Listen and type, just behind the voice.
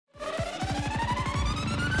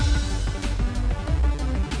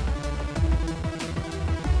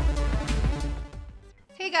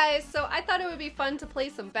guys, so I thought it would be fun to play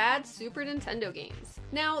some bad Super Nintendo games.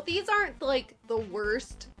 Now, these aren't like the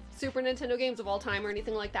worst Super Nintendo games of all time or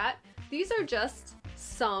anything like that. These are just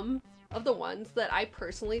some of the ones that I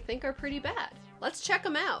personally think are pretty bad. Let's check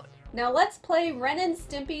them out. Now let's play Ren and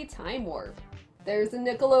Stimpy Time Warp. There's the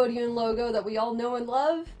Nickelodeon logo that we all know and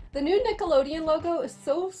love. The new Nickelodeon logo is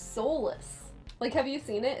so soulless. Like, have you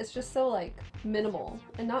seen it? It's just so like minimal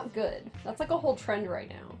and not good. That's like a whole trend right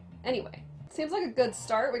now. Anyway. Seems like a good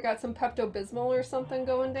start. We got some Pepto-Bismol or something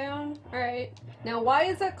going down. Alright. Now, why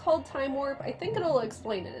is that called Time Warp? I think it'll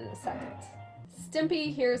explain it in a second.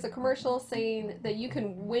 Stimpy hears a commercial saying that you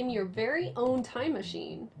can win your very own time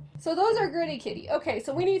machine. So those are Gritty Kitty. Okay,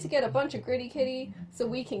 so we need to get a bunch of Gritty Kitty so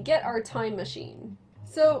we can get our time machine.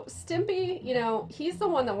 So Stimpy, you know, he's the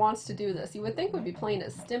one that wants to do this. You would think we'd be playing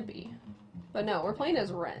as Stimpy. But no, we're playing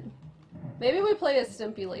as Ren. Maybe we play as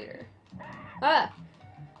Stimpy later. Ah!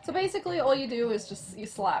 So basically all you do is just, you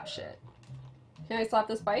slap shit. Can I slap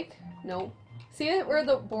this bike? No. See it where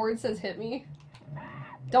the board says hit me?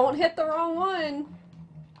 Don't hit the wrong one!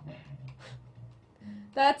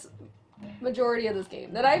 That's majority of this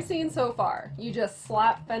game that I've seen so far. You just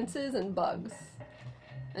slap fences and bugs.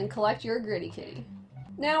 And collect your Gritty Kitty.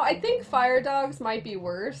 Now, I think Fire Dogs might be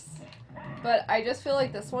worse, but I just feel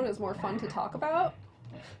like this one is more fun to talk about.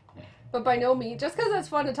 But by no means, just because it's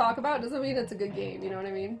fun to talk about doesn't mean it's a good game, you know what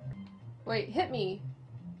I mean? Wait, hit me.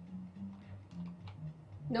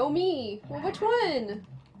 No me. Well, which one?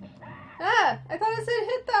 Ah, I thought it said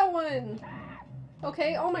hit that one.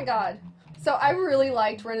 Okay, oh my god. So I really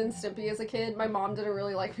liked Ren and Stimpy as a kid. My mom didn't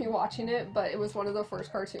really like me watching it, but it was one of the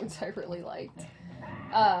first cartoons I really liked.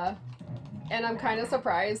 And I'm kind of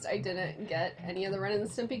surprised I didn't get any of the Ren and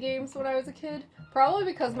Stimpy games when I was a kid. Probably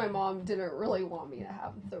because my mom didn't really want me to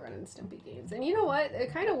have the Ren and Stimpy games. And you know what?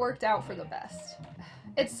 It kind of worked out for the best.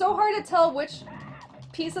 It's so hard to tell which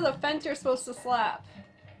piece of the fence you're supposed to slap.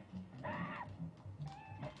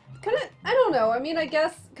 I don't know. I mean, I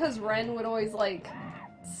guess because Ren would always, like,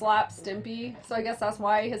 slap Stimpy. So I guess that's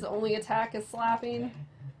why his only attack is slapping.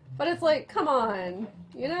 But it's like, come on.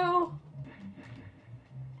 You know?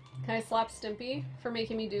 Can I slap Stimpy for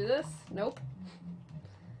making me do this? Nope.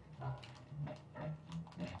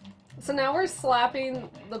 So now we're slapping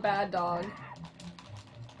the bad dog.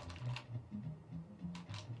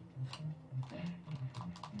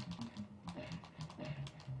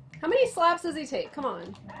 How many slaps does he take? Come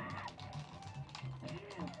on.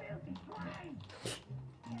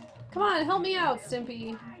 Come on, help me out,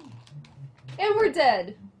 Stimpy. And we're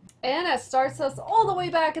dead. And it starts us all the way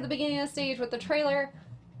back at the beginning of the stage with the trailer.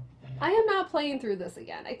 I am not playing through this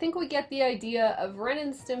again. I think we get the idea of Ren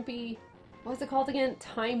and Stimpy, what's it called again?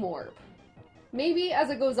 Time Warp. Maybe as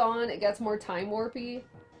it goes on it gets more time warpy,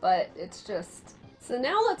 but it's just... So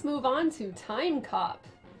now let's move on to Time Cop.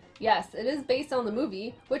 Yes, it is based on the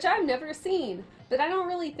movie, which I've never seen, but I don't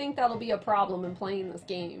really think that'll be a problem in playing this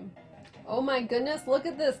game. Oh my goodness, look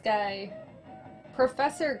at this guy.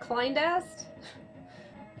 Professor Kleindast?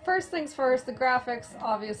 First things first, the graphics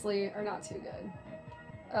obviously are not too good.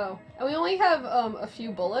 Oh, and we only have a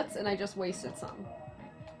few bullets, and I just wasted some.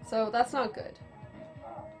 So that's not good.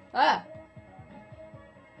 Ah!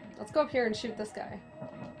 Let's go up here and shoot this guy.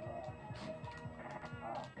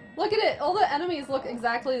 Look at it! All the enemies look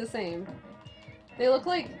exactly the same. They look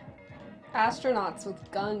like astronauts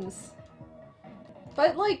with guns.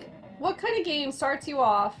 But, like, what kind of game starts you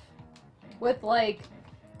off with, like,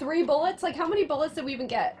 3 bullets? Like, how many bullets did we even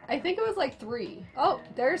get? I think it was, like, 3. Oh,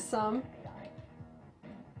 there's some.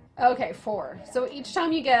 Okay, 4. So each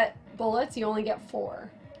time you get bullets, you only get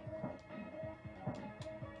 4.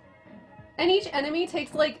 And each enemy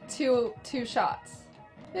takes like two shots.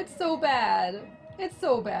 It's so bad. It's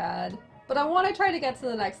so bad. But I want to try to get to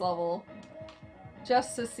the next level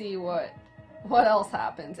just to see what else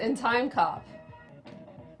happens in Time Cop.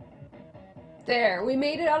 There, we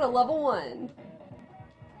made it out of level 1.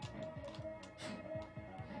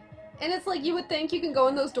 And it's like, you would think you can go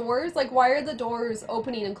in those doors. Like, why are the doors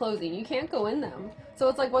opening and closing? You can't go in them. So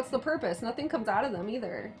it's like, what's the purpose? Nothing comes out of them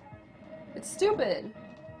either. It's stupid.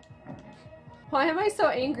 Why am I so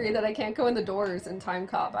angry that I can't go in the doors in Time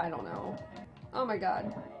Cop? I don't know. Oh my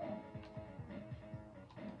god.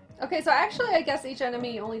 Okay, so actually I guess each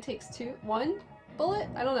enemy only takes 1 bullet?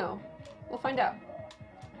 I don't know. We'll find out.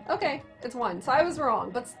 Okay, it's 1. So I was wrong,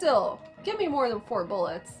 but still, give me more than 4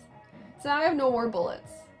 bullets. So now I have no more bullets.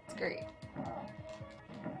 It's great.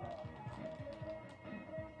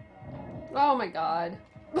 Oh my god.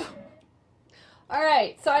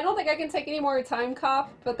 Alright, so I don't think I can take any more Time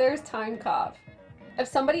Cop, but there's Time Cop. If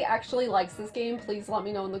somebody actually likes this game, please let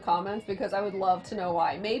me know in the comments because I would love to know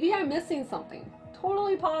why. Maybe I'm missing something.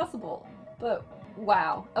 totally possible. But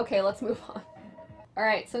wow. Okay, let's move on.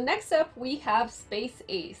 Alright, so next up we have Space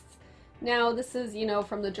Ace. Now this is, you know,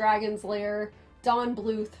 from the Dragon's Lair Don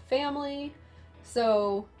Bluth family.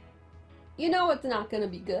 So, you know it's not gonna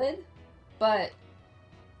be good, but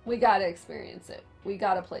we gotta experience it. We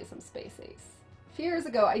gotta play some Space Ace. A few years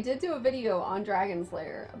ago, I did do a video on Dragon's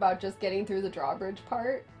Lair about just getting through the drawbridge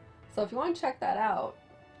part. So if you want to check that out,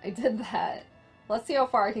 I did that. Let's see how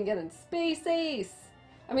far I can get in Space Ace.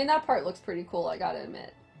 I mean, that part looks pretty cool, I gotta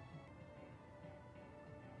admit.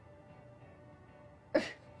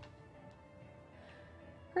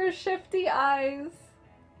 Her shifty eyes.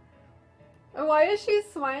 And why is she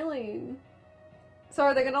smiling? So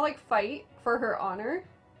are they gonna like fight for her honor?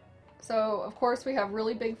 So of course we have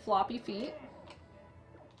really big floppy feet.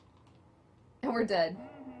 And we're dead.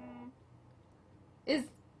 Is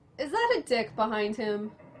that a dick behind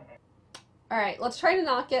him? Alright, let's try to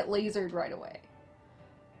not get lasered right away.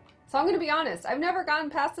 So I'm gonna be honest, I've never gotten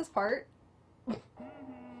past this part.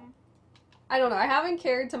 I don't know, I haven't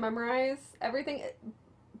cared to memorize everything,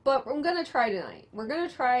 but I'm gonna try tonight. We're gonna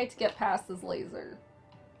try to get past this laser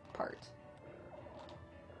part.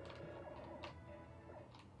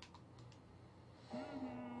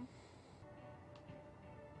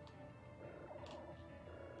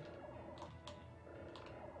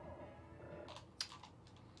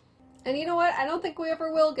 And you know what? I don't think we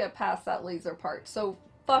ever will get past that laser part, so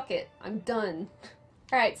fuck it. I'm done.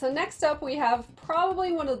 Alright, so next up we have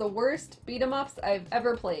probably one of the worst beat-em-ups I've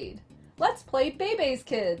ever played. Let's play Bebe's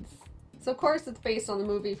Kids! So of course it's based on the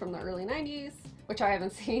movie from the early 90s, which I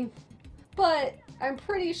haven't seen. But I'm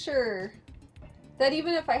pretty sure that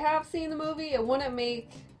even if I have seen the movie, it wouldn't make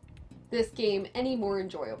this game any more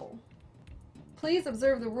enjoyable. Please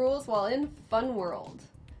observe the rules while in Fun World.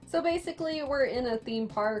 So basically we're in a theme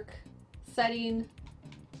park setting,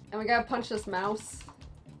 and we gotta punch this mouse.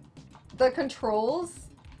 The controls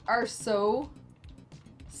are so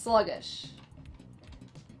sluggish.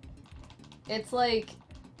 It's like,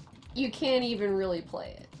 you can't even really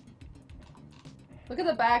play it. Look at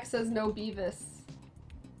the back, says no Beavis.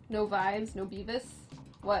 No vibes, no Beavis.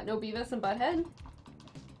 What, no Beavis and Butthead?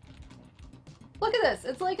 Look at this,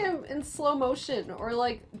 it's like I'm in slow motion, or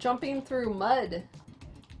like jumping through mud.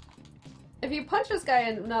 If you punch this guy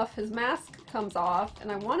enough, his mask comes off,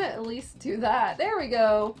 and I want to at least do that. There we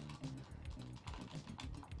go.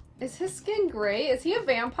 Is his skin gray? Is he a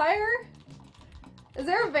vampire? Is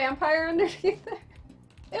there a vampire underneath there?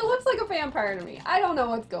 It looks like a vampire to me. I don't know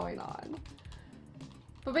what's going on.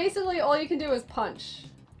 But basically, all you can do is punch.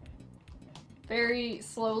 Very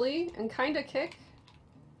slowly, and kind of kick.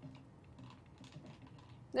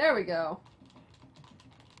 There we go.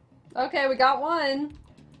 Okay, we got one.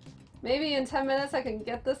 Maybe in 10 minutes I can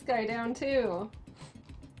get this guy down too.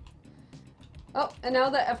 Oh, and now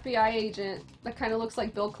the FBI agent that kind of looks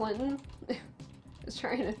like Bill Clinton is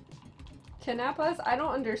trying to kidnap us? I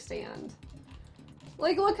don't understand.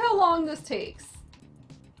 Like, look how long this takes.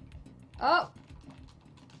 Oh.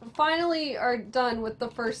 Finally are done with the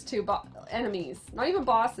first two enemies. Not even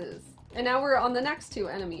bosses. And now we're on the next two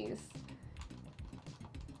enemies.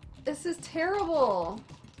 This is terrible.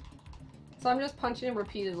 So I'm just punching him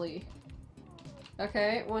repeatedly.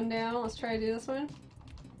 Okay, one down. Let's try to do this one.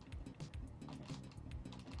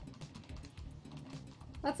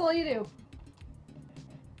 That's all you do.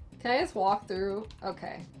 Can I just walk through?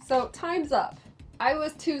 Okay, so time's up. I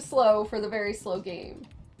was too slow for the very slow game.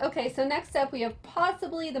 Okay, so next up we have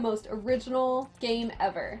possibly the most original game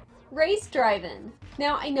ever. Race Drivin'.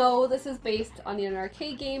 Now I know this is based on an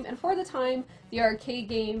arcade game, and for the time, the arcade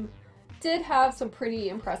game did have some pretty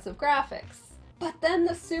impressive graphics. But then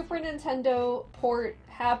the Super Nintendo port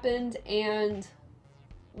happened, and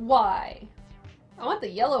why? I want the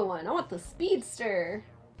yellow one. I want the Speedster.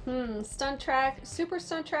 Stunt track, super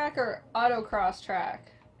stunt track, or autocross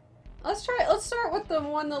track? Let's start with the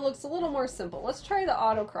one that looks a little more simple. Let's try the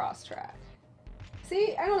autocross track.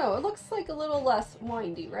 See, I don't know, it looks like a little less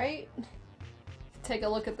windy, right? Take a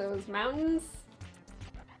look at those mountains.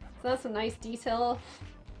 So that's some nice detail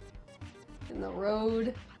in the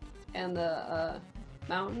road and the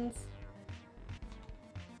mountains.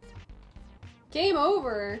 Game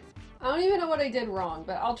over. I don't even know what I did wrong,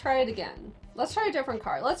 but I'll try it again. Let's try a different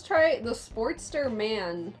car. Let's try the Sportster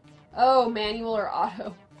Man. Oh, manual or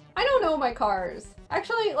auto. I don't know my cars.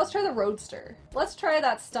 Actually, let's try the Roadster. Let's try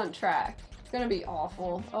that stunt track. It's gonna be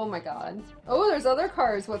awful. Oh my god. Oh, there's other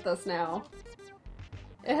cars with us now.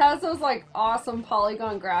 It has those like awesome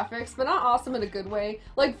polygon graphics, but not awesome in a good way.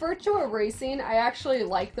 Like Virtua Racing, I actually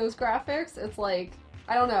like those graphics. It's like,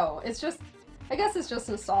 I don't know, it's I guess it's just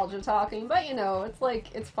nostalgia talking, but you know, it's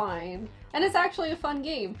like, it's fine. And it's actually a fun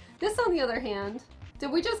game. This, on the other hand, did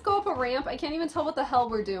we just go up a ramp? I can't even tell what the hell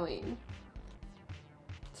we're doing.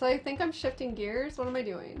 So I think I'm shifting gears. What am I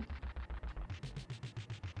doing?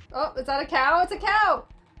 Oh, is that a cow? It's a cow!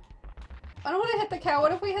 I don't want to hit the cow.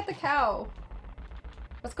 What if we hit the cow?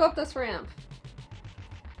 Let's go up this ramp.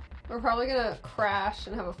 We're probably gonna crash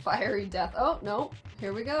and have a fiery death. Oh, no.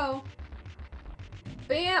 Here we go.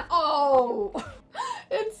 Bam! Oh!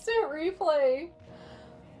 Instant replay.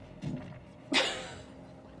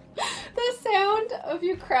 The sound of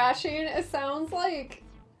you crashing, it sounds like,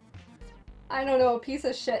 I don't know, a piece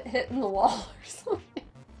of shit hitting the wall or something.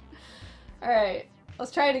 Alright,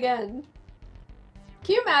 let's try it again.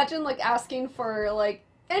 Can you imagine, like, asking for, like,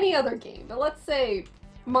 any other game, but let's say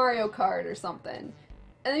Mario Kart or something,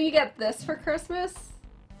 and then you get this for Christmas?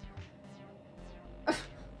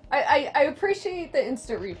 I appreciate the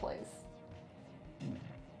instant replays.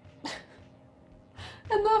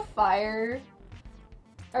 And the fire.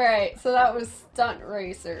 Alright, so that was Stunt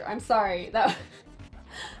Racer. I'm sorry, that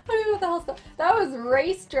I don't even know what the hell's called. That was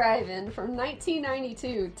Race Driving from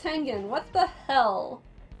 1992. Tengen, what the hell?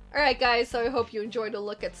 Alright guys, so I hope you enjoyed a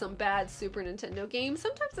look at some bad Super Nintendo games.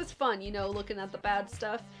 Sometimes it's fun, you know, looking at the bad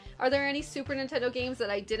stuff. Are there any Super Nintendo games that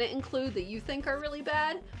I didn't include that you think are really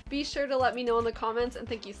bad? Be sure to let me know in the comments, and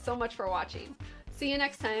thank you so much for watching. See you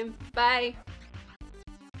next time. Bye!